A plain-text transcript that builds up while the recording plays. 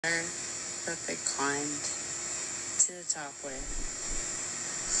that they climbed to the top with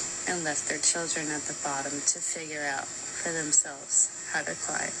and left their children at the bottom to figure out for themselves how to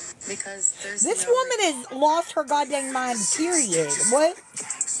climb. Because there's this woman has lost her goddamn mind, period. What?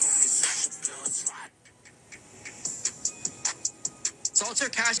 Salter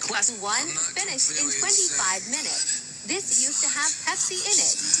Cash Class 1 finished in 25 minutes. This used to have Pepsi in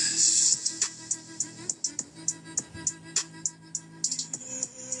it.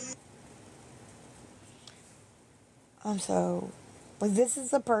 So, like, this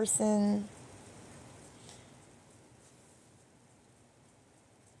is a person.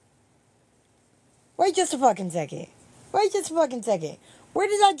 Wait just a fucking second. Wait just a fucking second. Where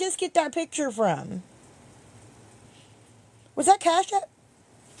did I just get that picture from? Was that Cash App?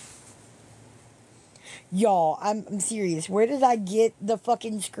 Y'all, I'm serious. Where did I get the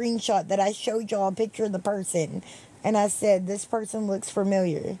fucking screenshot that I showed y'all a picture of the person? And I said, this person looks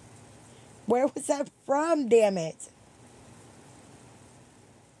familiar. Where was that from, damn it?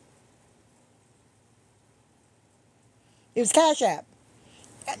 It was Cash App.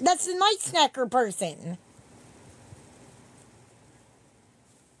 That's the Night Snacker person.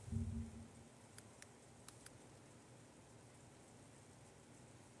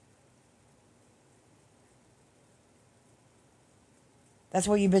 That's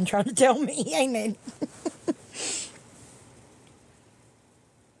what you've been trying to tell me, ain't it?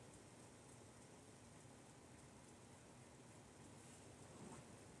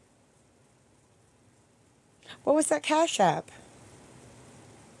 What was that Cash App?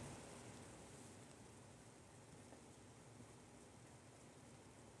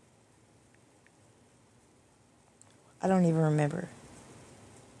 I don't even remember.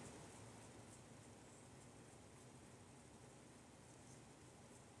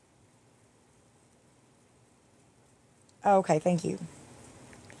 Oh, okay, thank you.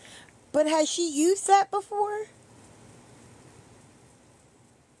 But has she used that before?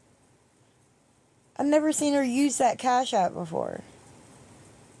 I've never seen her use that Cash App before.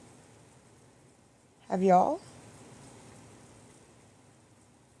 Have y'all?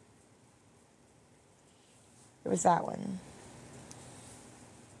 It was that one.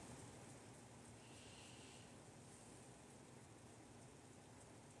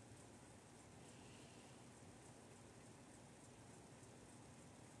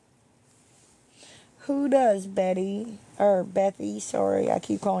 Who does, Betty? Or Bethy, sorry. I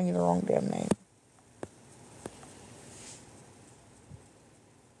keep calling you the wrong damn name.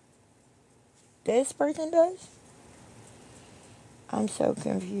 This person does? I'm so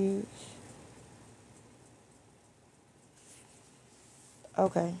confused.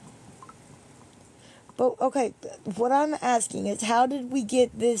 Okay. But, okay, what I'm asking is, how did we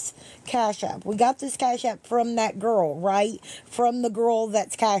get this Cash App? We got this Cash App from that girl, right? From the girl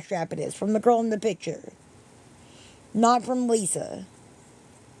that's Cash App it is. From the girl in the picture. Not from Lisa.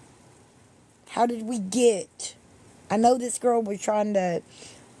 How did we get... I know this girl was trying to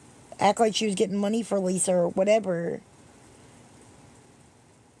act like she was getting money for Lisa or whatever.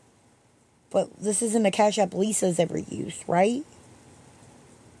 But this isn't a Cash App Lisa's ever used, right?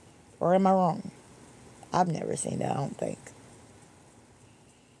 Or am I wrong? I've never seen that, I don't think.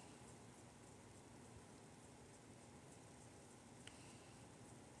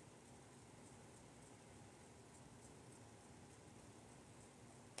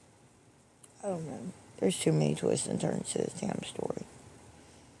 I don't know. There's too many twists and turns to this damn story.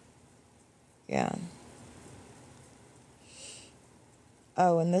 Yeah.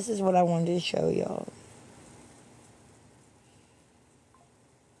 Oh, and this is what I wanted to show y'all.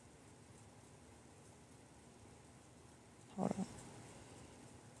 Hold on.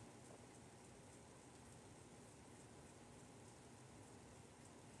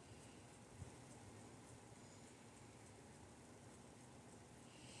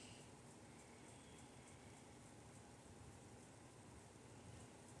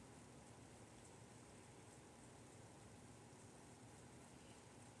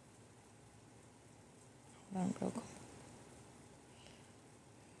 Hold on, real quick.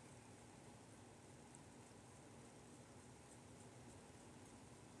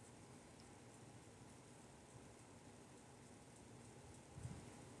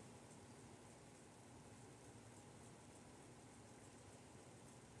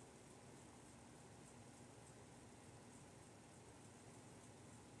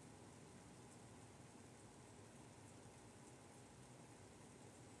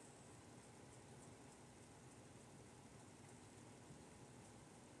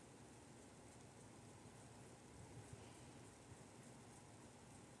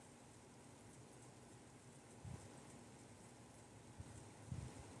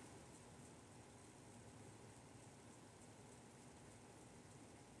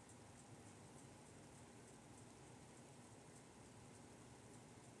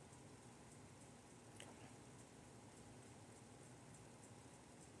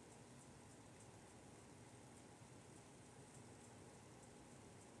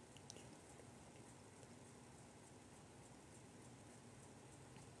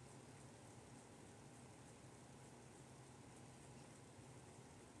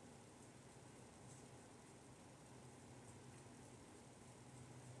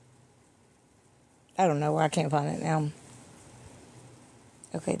 I don't know. I can't find it now.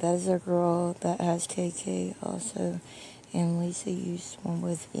 Okay, that is a girl that has KK also. And Lisa used one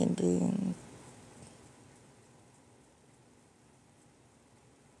with Indian.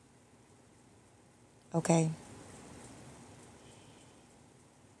 Okay.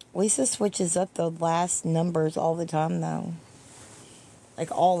 Lisa switches up the last numbers all the time, though.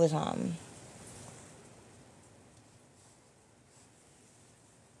 Like, all the time.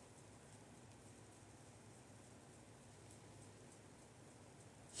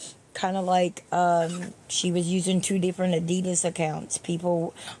 Kind of like she was using 2 different Adidas accounts.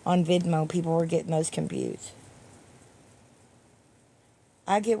 People on Venmo, people were getting those confused.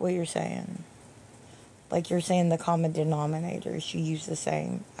 I get what you're saying. Like you're saying the common denominators, she used the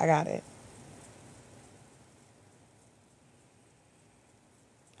same. I got it.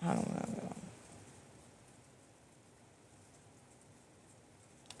 I don't know.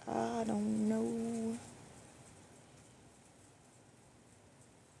 I don't know.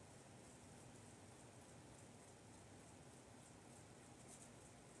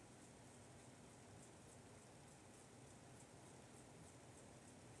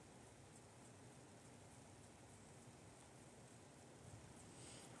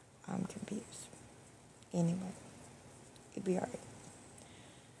 I'm confused. Anyway, it'll be alright.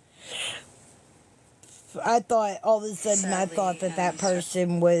 I thought all of a sudden, Sadly, I thought that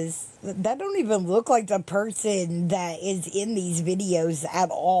person was. That don't even look like the person that is in these videos at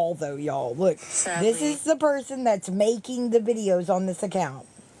all, though, y'all. Look, Sadly. This is the person that's making the videos on this account.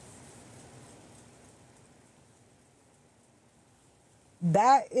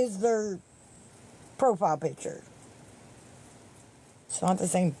 That is their profile picture. It's not the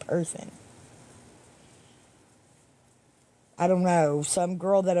same person. I don't know. Some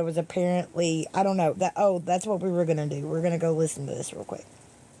girl that it was apparently... I don't know. That's what we were going to do. We're going to go listen to this real quick.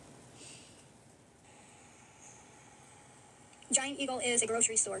 Giant Eagle is a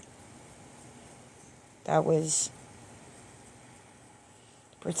grocery store. That was...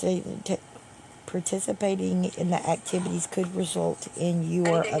 Participating in the activities could result in you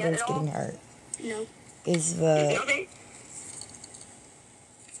or others getting hurt. No. Is the... Okay.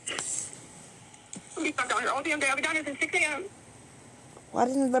 We stuck down here all damn day. I've been down here since 6 a.m. Why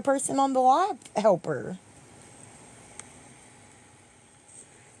didn't the person on the live help her?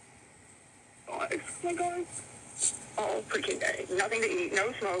 Oh my God. All freaking day. Nothing to eat.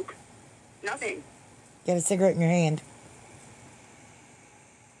 No smoke. Nothing. Get a cigarette in your hand.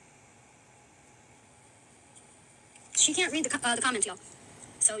 She can't read the comments, y'all.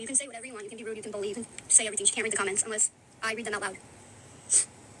 So you can say whatever you want. You can be rude. You can believe and say everything. She can't read the comments unless I read them out loud.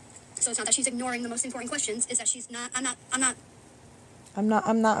 So it's not that she's ignoring the most important questions. It's that she's not. I'm not.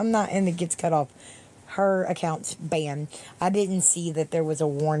 And it gets cut off. Her account's banned. I didn't see that there was a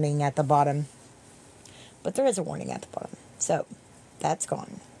warning at the bottom. But there is a warning at the bottom. So, that's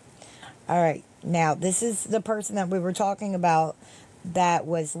gone. Alright, now, this is the person that we were talking about that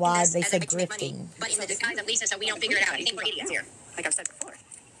was live. They said grifting. But in the disguise of Lisa, so we don't figure it out. I think we're idiots here. Like I've said before.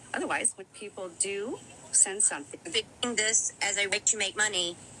 Otherwise, when people do send something, Doing this as a way to make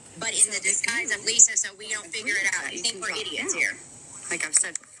money, but in the disguise of Lisa, so we don't figure it out. I think we're idiots here. like I've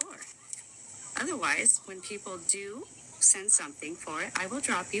said before. Otherwise, when people do send something for it, I will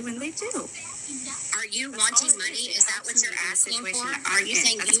drop you when they do. Are you wanting money? Is that what you're asking for? Are you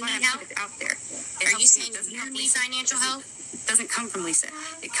saying you need help? Out there. Are you saying you need financial help? It doesn't come from Lisa.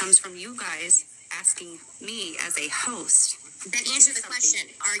 It comes from you guys asking me as a host. Then answer the question.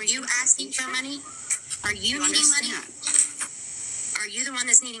 Are you asking for money? Are you needing money? Are you the one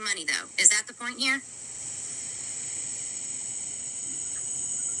that's needing money, though? Is that the point here?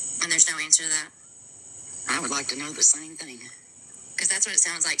 And there's no answer to that. I would like to know the same thing. Because that's what it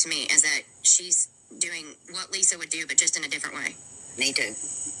sounds like to me, is that she's doing what Lisa would do, but just in a different way. Me too.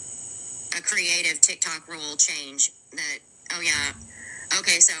 A creative TikTok rule change that, oh yeah,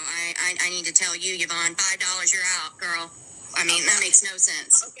 okay, so I need to tell you, Yvonne, $5, you're out, girl. I mean, that makes no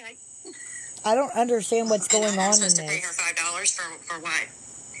sense. Okay. I don't understand what's going I'm on in supposed to pay her this. $5 for what?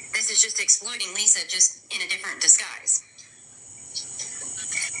 This is just exploiting Lisa, just in a different disguise.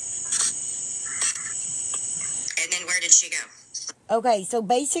 And then where did she go? Okay, so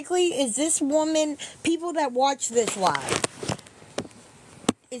basically, is this woman, people that watch this live,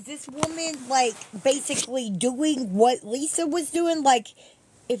 is this woman, like, basically doing what Lisa was doing? Like,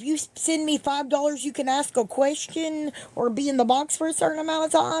 if you send me $5, you can ask a question or be in the box for a certain amount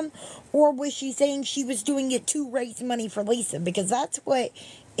of time? Or was she saying she was doing it to raise money for Lisa? Because that's what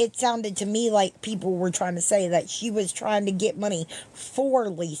it sounded to me like people were trying to say, that she was trying to get money for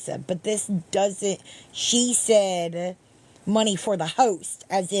Lisa. But this doesn't, she said money for the host,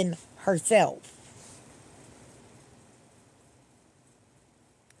 as in herself.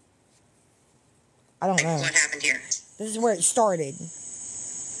 I don't know. What happened here? This is where it started.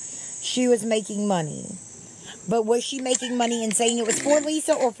 She was making money. But was she making money and saying it was for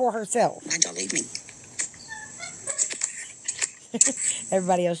Lisa or for herself? Why'd y'all leave me?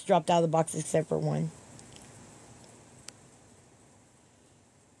 Everybody else dropped out of the box except for one.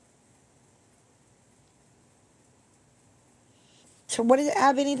 So what does it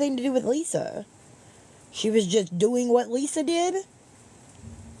have anything to do with Lisa? She was just doing what Lisa did?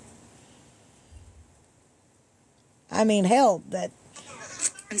 I mean, hell, that...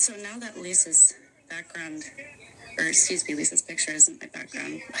 And so now that Lisa's background, or excuse me, Lisa's picture isn't my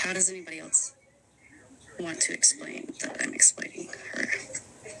background, how does anybody else want to explain that I'm exploiting her?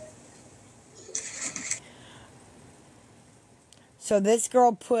 So this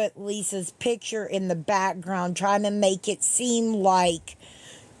girl put Lisa's picture in the background, trying to make it seem like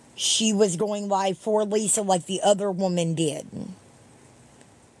she was going live for Lisa like the other woman did.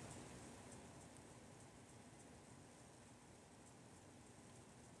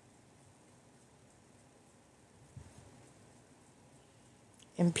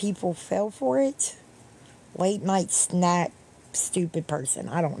 And people fell for it. Late night snack, stupid person.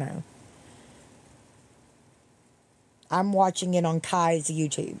 I don't know. I'm watching it on Kai's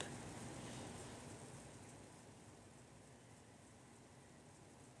YouTube.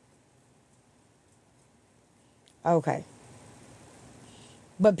 Okay.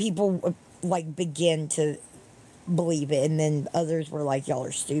 But people, like, begin to believe it. And then others were like, y'all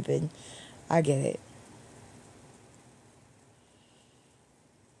are stupid. I get it.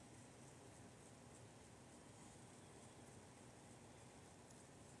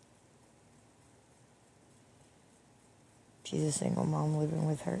 She's a single mom living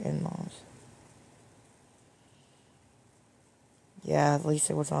with her in-laws. Yeah,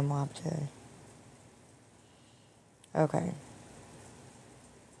 Lisa was on live today. Okay.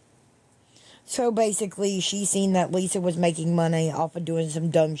 So basically, she seen that Lisa was making money off of doing some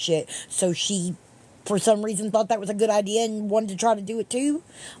dumb shit. So she, for some reason, thought that was a good idea and wanted to try to do it too.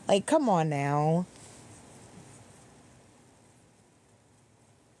 Like, come on now.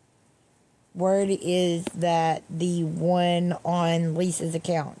 Word is that the one on Lisa's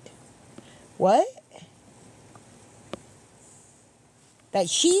account. What? That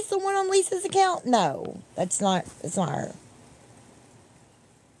she's the one on Lisa's account? No, it's not her.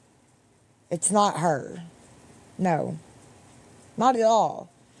 It's not her. No. Not at all.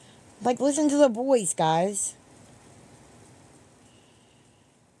 Like, listen to the voice, guys.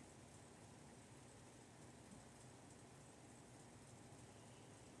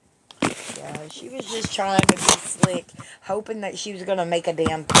 Yeah, she was just trying to be slick, hoping that she was going to make a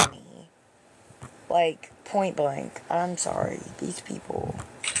damn penny. Like, point blank. I'm sorry, these people.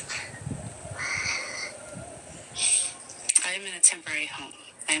 I am in a temporary home.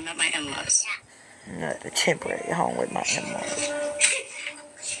 I am at my in-laws. Not a temporary home with my in-laws.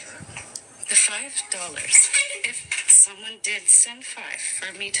 The $5, if someone did send $5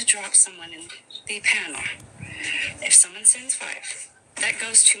 for me to drop someone in the panel, if someone sends $5, that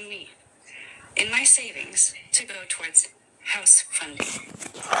goes to me in my savings to go towards house funding.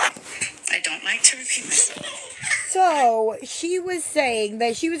 I don't like to repeat myself. So, she was saying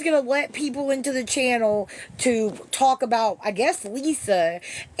that she was going to let people into the channel to talk about, I guess, Lisa.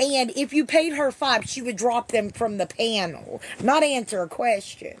 And if you paid her $5, she would drop them from the panel. Not answer a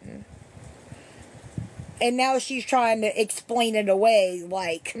question. And now she's trying to explain it away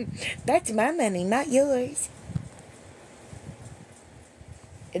like, that's my money, not yours.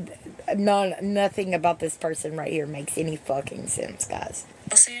 Nothing about this person right here makes any fucking sense, guys.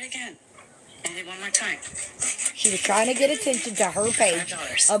 I'll say it again. Only one more time. She was trying to get attention to her page,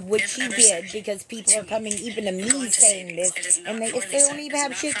 of which she did, because people are coming even to me saying this, and they don't even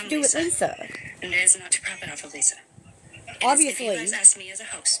have shit to do with Lisa. And it is not to profit off of Lisa. Obviously. If you guys ask me as a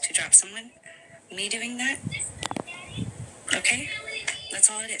host to drop someone, me doing that, okay?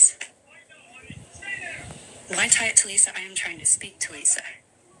 That's all it is. Why tie it to Lisa? I am trying to speak to Lisa.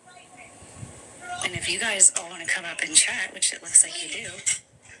 And if you guys all want to come up and chat, which it looks like you do.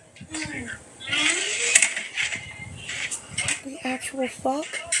 The actual fuck?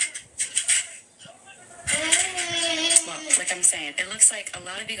 Well, like I'm saying, it looks like a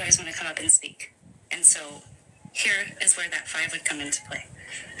lot of you guys want to come up and speak. And so here is where that $5 would come into play.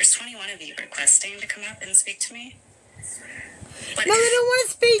 There's 21 of you requesting to come up and speak to me. But no, they don't want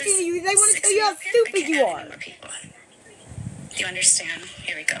to speak to you. They want to tell you how stupid you are. Do you understand?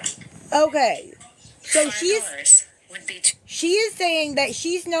 Here we go. Okay. So $5 would be she is saying that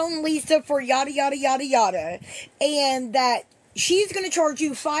she's known Lisa for yada, yada, yada, yada. And that she's going to charge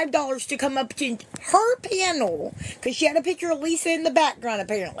you $5 to come up to her panel, because she had a picture of Lisa in the background,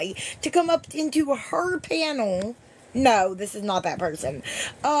 apparently, to come up into her panel. No, this is not that person.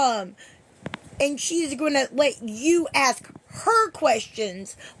 And she's going to let you ask her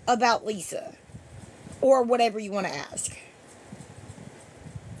questions about Lisa, or whatever you want to ask.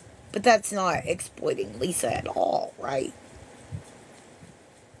 But that's not exploiting Lisa at all, right?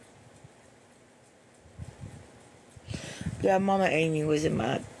 Yeah, Mama Amy was in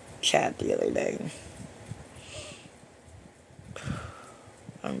my chat the other day.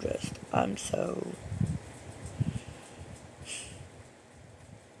 I'm so...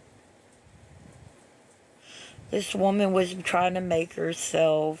 This woman was trying to make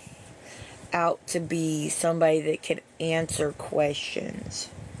herself out to be somebody that could answer questions.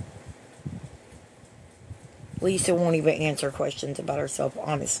 Lisa won't even answer questions about herself,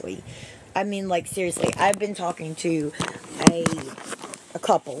 honestly. I mean, like, seriously, I've been talking to a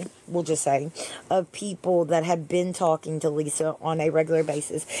couple, we'll just say, of people that have been talking to Lisa on a regular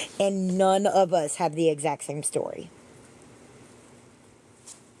basis, and none of us have the exact same story.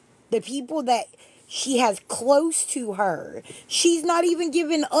 The people that she has close to her, she's not even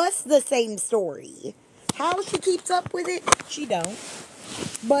giving us the same story. How she keeps up with it, she don't.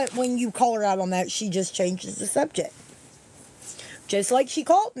 But when you call her out on that, she just changes the subject. Just like she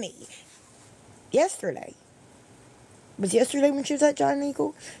called me yesterday. It was yesterday when she was at Giant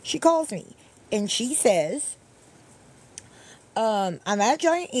Eagle? She calls me and she says, I'm at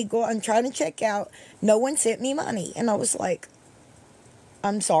Giant Eagle, I'm trying to check out, no one sent me money. And I was like,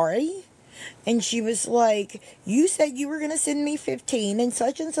 I'm sorry? And she was like, you said you were going to send me 15, and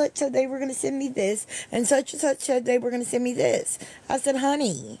such said they were going to send me this, and such said they were going to send me this. I said,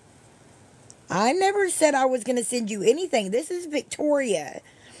 honey, I never said I was going to send you anything. This is Victoria.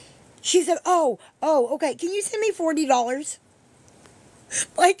 She said, oh, okay, can you send me $40?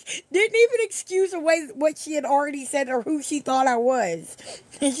 Like, didn't even excuse away what she had already said or who she thought I was.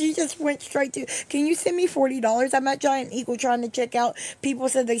 And she just went straight to, can you send me $40? I'm at Giant Eagle trying to check out. People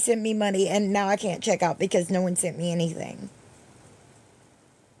said they sent me money, and now I can't check out because no one sent me anything.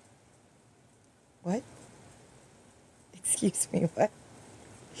 What? Excuse me, what?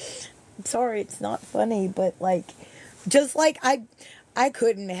 I'm sorry, it's not funny, but, like, just like I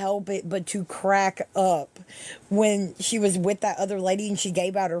couldn't help it but to crack up when she was with that other lady and she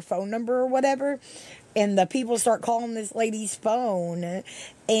gave out her phone number or whatever. And the people start calling this lady's phone.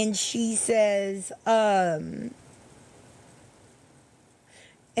 And she says,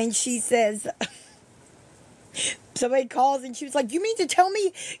 somebody calls and she was like, you mean to tell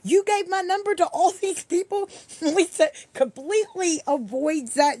me you gave my number to all these people? Lisa completely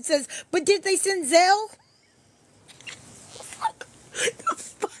avoids that and says, but did they send Zelle?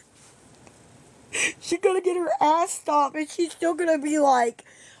 She's gonna get her ass stopped and she's still gonna be like,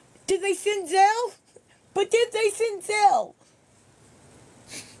 did they send Zelle? But did they send Zelle?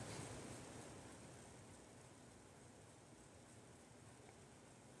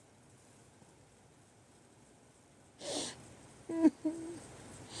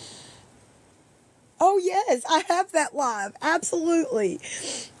 Oh yes, I have that live. Absolutely.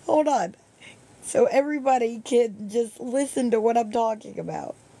 Hold on. So everybody can just listen to what I'm talking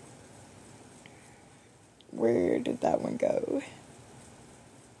about. Where did that one go?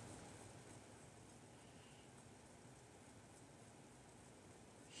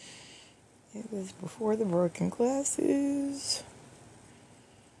 It was before the broken glasses.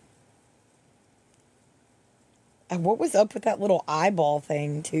 And what was up with that little eyeball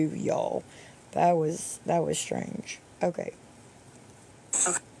thing too, y'all? That was strange. Okay.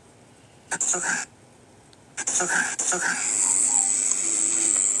 Okay.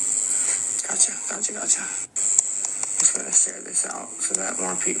 Gotcha. Just gonna share this out so that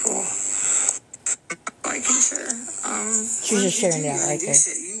more people like and share. She's just sharing that right there.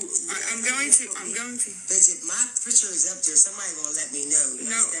 I'm going to. Bridget, my picture is up there. Somebody gonna let me know. You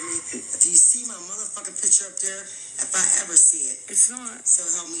understand me? If you see my motherfucking picture up there, if I ever see it, It's not. so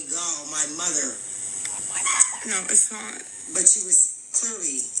help me God, my mother. No, it's not. But she was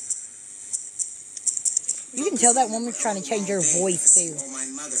clearly. You can tell that woman's trying to change her voice too. On my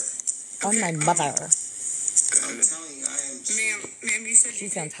mother. On my mother. I'm telling you, I am. Ma'am, you said She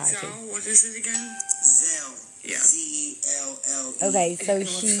sounds high too. Zelle. What is it again? Zelle. Yeah. Z-E-L-L-E. Okay, so And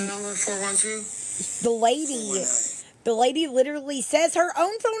what's the she, number? 412? the lady literally says her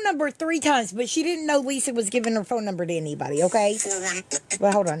own phone number 3 times, but she didn't know Lisa was giving her phone number to anybody, okay? 419.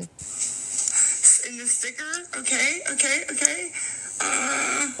 Well, hold on. In the sticker? Okay.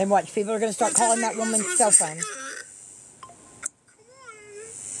 And watch, people are going to start calling that woman's what's cell the phone. sticker? Come on.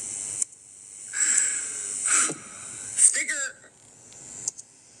 Sticker.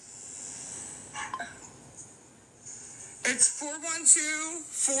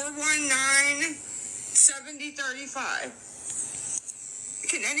 412-419-7035.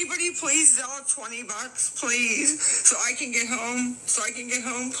 Can anybody please sell $20, please, so I can get home?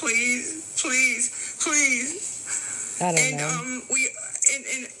 Please. I don't And know.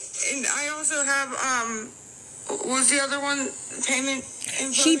 and I also have what was the other one payment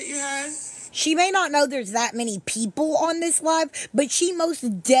info that you had? She may not know there's that many people on this live, but she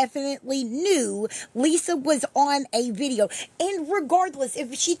most definitely knew Lisa was on a video. And regardless,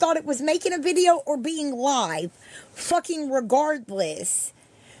 if she thought it was making a video or being live, fucking regardless,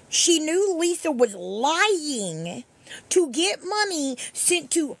 she knew Lisa was lying to get money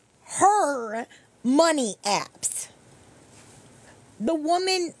sent to her money apps. The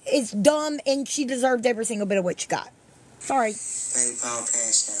woman is dumb and she deserved every single bit of what she got. Sorry. PayPal,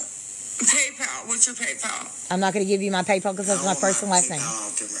 Cash App. PayPal. What's your PayPal? I'm not going to give you my PayPal because that's my first and last name. I'll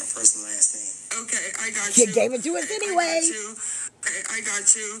give my first and last name. Okay, I got You you. gave it to us anyway. I got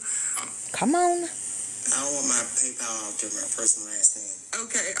you. Come on. I don't want my PayPal. I'll give my first and last name.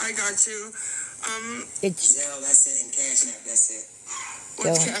 Okay, I got you. It's Zelle, that's it, and Cash App, that's it.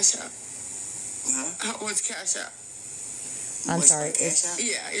 What's Go. Cash App? Huh? What's Cash App? I'm What's sorry. my Cash App?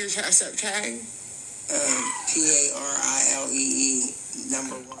 Yeah, your Cash App tag. PARILEE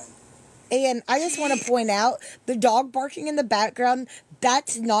 #1. And I just want to point out the dog barking in the background.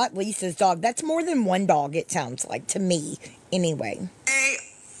 That's not Lisa's dog. That's more than one dog. It sounds like to me, anyway.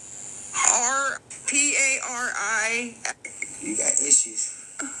 PARI. You got issues.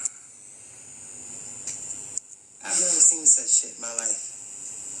 I've never seen such shit in my life.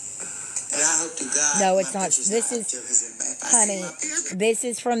 And I hope to God. No, my it's not. picture's This not is- up there, 'cause if I see Honey, my picture- this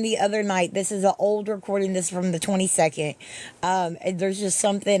is from the other night. This is an old recording. This is from the 22nd. And there's just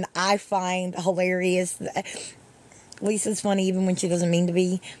something I find hilarious. Lisa's funny even when she doesn't mean to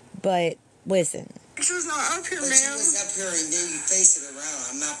be. But listen. Picture's not up here, But you ma'am. was up here and then you face it around.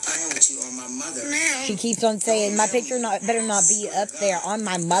 I'm not playing with you on my mother. Ma'am. She keeps on saying my picture better not be up there on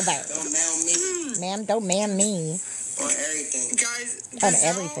my mother. Don't mail me Ma'am, don't man me on everything. Guys, on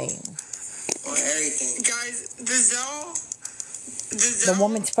everything. On everything. Guys, the Zelle. The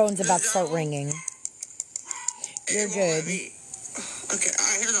woman's phone's about to start Zelle- ringing. it You're won't good. let me- Okay,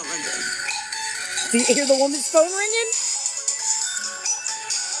 I hear that ringing. Do you hear the woman's phone ringing?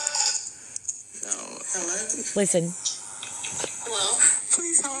 No. Hello? Listen. Hello?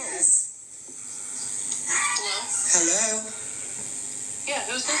 Please hold. Yes. Hello? Hello? Yeah,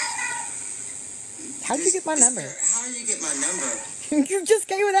 who's this? How'd you get my number? How did you get my number? You just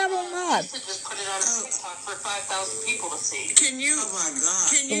gave it out on live. Just put it on TikTok for 5,000 people to see. Can you, Oh my God.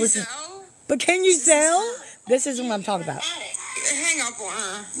 can you Listen. Zelle? But can you tell? This isn't what I'm talking about. Hang up on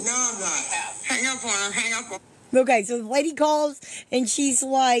her. No, I'm not. Hang up on her. Hang up on her. Okay, so the lady calls and she's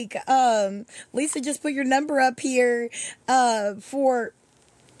like, Lisa, just put your number up here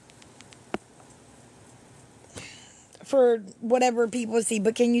for whatever people see,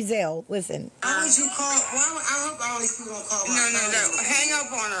 but can you Zelle? Listen. Why would you call? Why would, I hope all these people don't call my No. phone. Hang up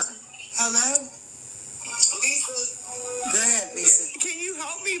on her. Hello? Lisa? Go ahead, Lisa. Can you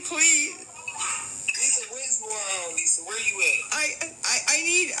help me, please? Lisa, where's Lisa? Where you at? I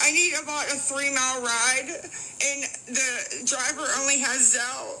need about a 3-mile ride, and the driver only has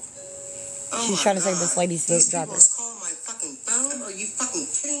Zelle. Oh She's my trying to say God. this lady's the These driver. people's calling my fucking phone? Are you fucking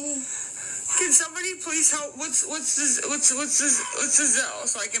kidding me? Can somebody please help? What's the Zelle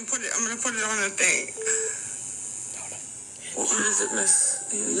so I can put it? I'm gonna put it on a thing. What is it, Miss?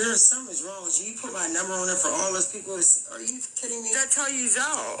 There's something's wrong with you. You put my number on there for all those people. Are you kidding me? That's how you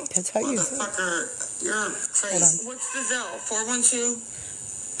Zelle. That's how you Zelle. Motherfucker, you're crazy. What's the Zelle? 412.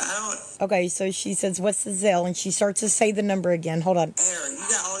 I don't. Okay, so she says, what's the Zelle? And she starts to say the number again. Hold on. Aaron, you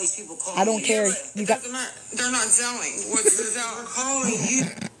got all these people calling. I don't you. care. Yeah, but You it got. doesn't matter. They're not Zelling. What's the They're Zelle? calling you.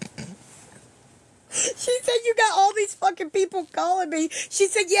 She said you got all these fucking people calling me. She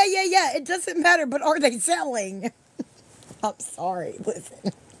said, yeah. It doesn't matter, but are they selling? I'm sorry.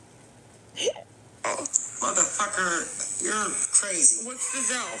 Listen. Motherfucker, you're crazy. What's the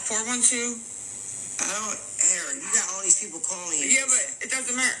Zelle? 412. I don't. Aaron, you got all these people calling you. Yeah, but it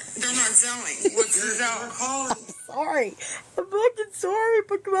doesn't matter. They're not Zelling. What's the You're Zelle? calling. Sorry. I'm fucking sorry,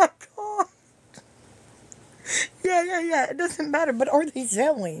 but my God. Yeah. It doesn't matter, but are they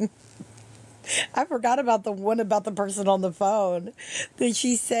selling? I forgot about the one about the person on the phone. Then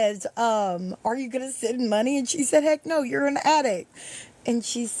she says, are you going to send money? And she said, heck no, you're an addict. And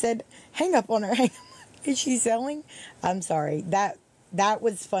she said, hang up on her. Is she selling? I'm sorry. That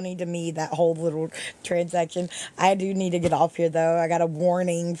was funny to me, that whole little transaction. I do need to get off here, though. I got a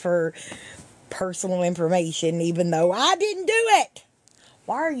warning for personal information, even though I didn't do it.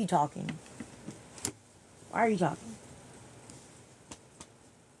 Why are you talking? Why are you talking?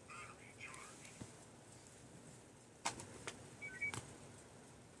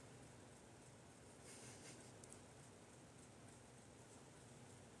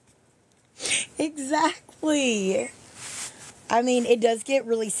 Exactly. I mean, it does get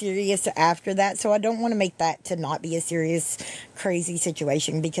really serious after that, so I don't want to make that to not be a serious, crazy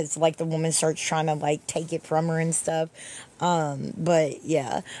situation because, like, the woman starts trying to, like, take it from her and stuff. But,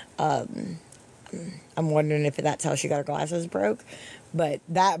 yeah. I'm wondering if that's how she got her glasses broke. But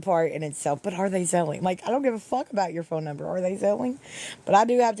that part in itself, but are they selling? Like, I don't give a fuck about your phone number. Are they selling? But I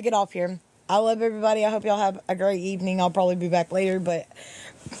do have to get off here. I love everybody. I hope y'all have a great evening. I'll probably be back later, but,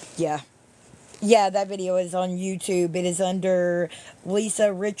 yeah. Yeah, that video is on YouTube. It is under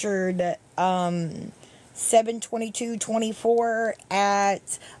Lisa Richard, 7/22/24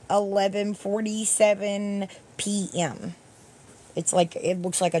 at 11:47 p.m. It's like, it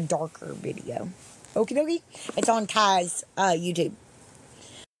looks like a darker video. Okie dokie. It's on Kai's YouTube.